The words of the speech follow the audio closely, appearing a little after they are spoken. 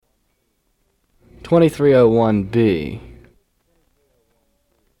2301B.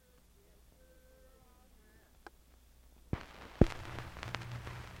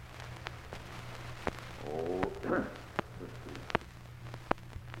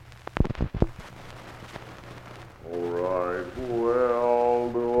 Alright, well,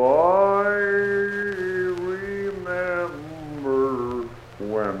 do I remember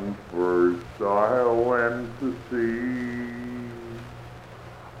when first I went to sea?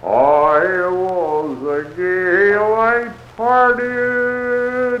 I was a gay,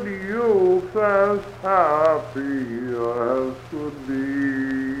 light-hearted youth, as happy as could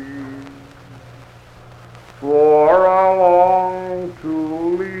be. For I longed to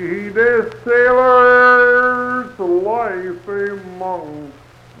lead a sailor's life among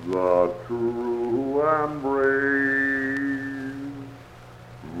the true and brave.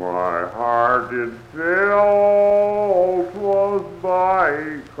 My heart it felt was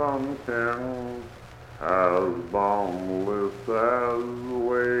by content as boundless as the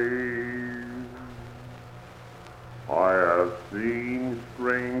waves. I have seen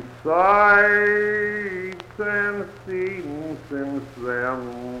strange sights and seen since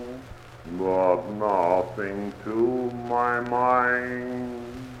then, but nothing to my mind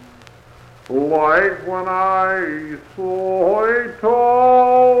like when I saw a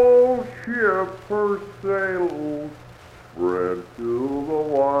tall ship, her sails spread to the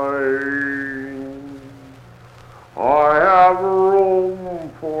wind. I have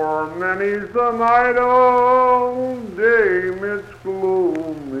roamed for many's the night and day midst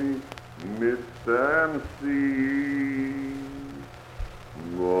gloomy mist and sea,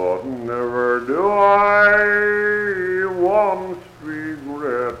 but never do I once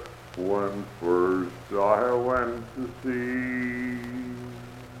regret when first I went to sea.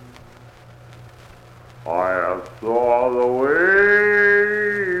 I have saw the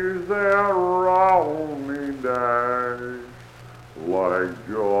waves that round me dash like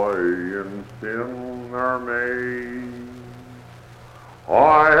joy in sin are made.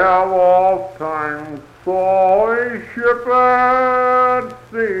 I have oft times saw a ship at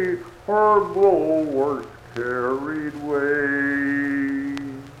sea, her bulwarks carried away,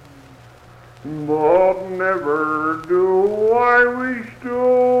 but never do I wish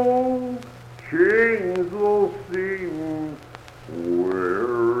to change those scenes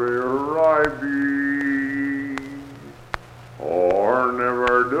where'er I be, or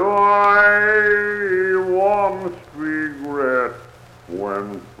never do I once regret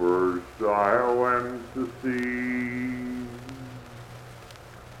when first I went to sea.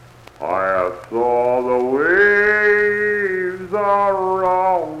 I have saw the waves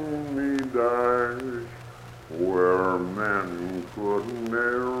around me dash where men could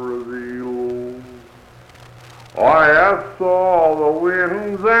ne'er reveal. I have saw the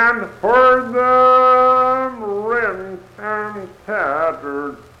winds and heard them rent and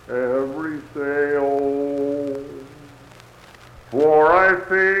tattered every sail. For I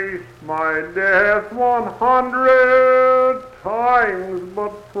faced my death 100 times,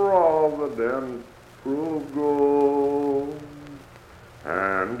 but Providence proved good.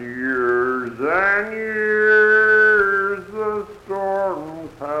 And years the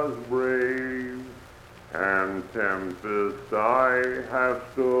storms has braved, and tempest I have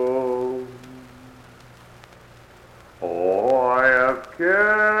stood. Oh, I have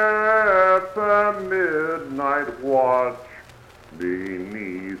kept a midnight watch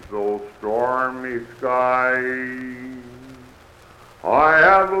beneath those stormy skies. I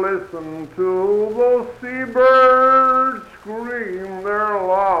have listened to those seabirds scream their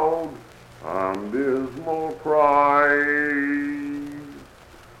loud and dismal cries.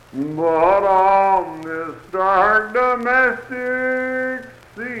 But on this dark domestic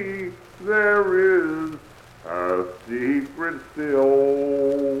sea there is a secret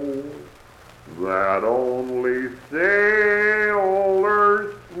still that only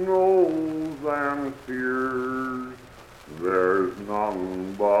sailors knows and fears. There's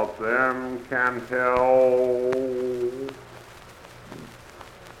none but them can tell.